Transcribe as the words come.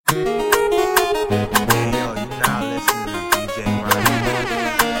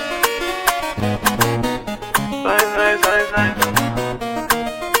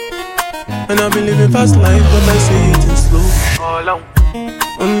I've been living fast life, but I say it in slow.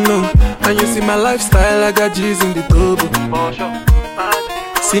 Oh no, and you see my lifestyle, I got G's in the double.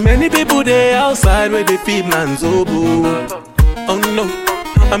 See many people there outside where they feed man's oboe. Oh no,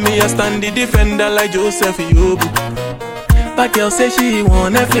 and me I stand the defender like Joseph Yobo. But girl say she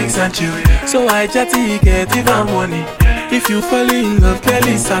want Netflix and chill, so I chatty get even money. If you fall in love,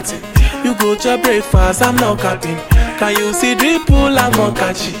 Kelly satin. You go to breakfast, I'm not capping. Can you see dripple, I'm not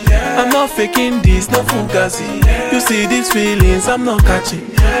catching. I'm not faking this, no fugazi. You see these feelings, I'm not catching.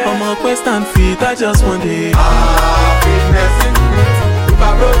 I'm a quest and feet, I just want it. Finesse. If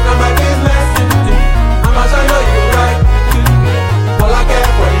I broke, now my business. I'ma show you right. All I care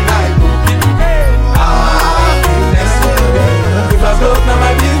for the night. Finesse. If I broke, now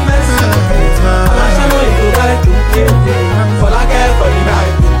my business. I'ma show you right. All I care for the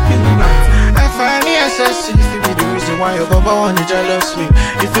night. I find the SSC to be the reason why your baba wanna jealous me.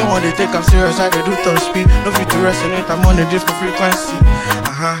 If you want to take I'm serious, I can do top speed. No fit to resonate, I'm on a different frequency.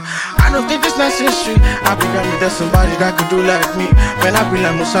 I don't think it's necessary. I be done with somebody that could do like me. When I be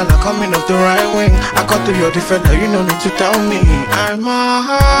like Musala coming off the right wing, I cut to your defender, you no need to tell me. I'm a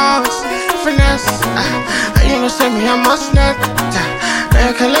house, finesse. And you know say me, I must not. Now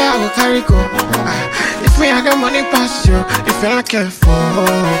you can lay, I will carry go. If me, I got money past you. If you're not careful,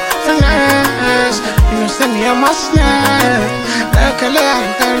 finesse. You know say me, I must not. Now you can lay, I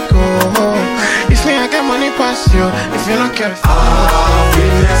will carry go. If me, I got money past you. If you're not careful,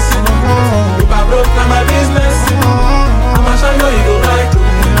 finesse. If I broke, now my business. I'ma show you go right.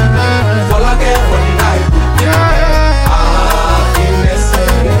 All I care for the night. Finesse.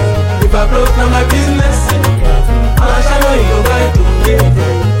 If I broke, now my business. I'ma show you go right.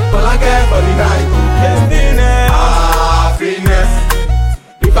 All I care for the night. Finesse.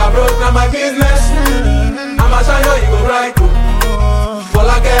 If I broke, now my business. I'ma show you go right. All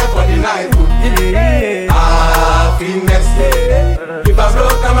I care for the night. Finesse. If I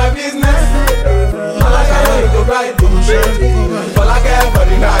broke, now my business. I'ma show you go right. All I care for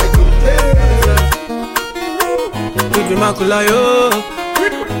the night. Baby Makulayo,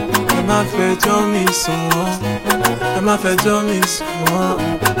 ẹ má fẹjọ́ mi sùn wọ́n, ẹ má fẹjọ́ mi sùn wọ́n.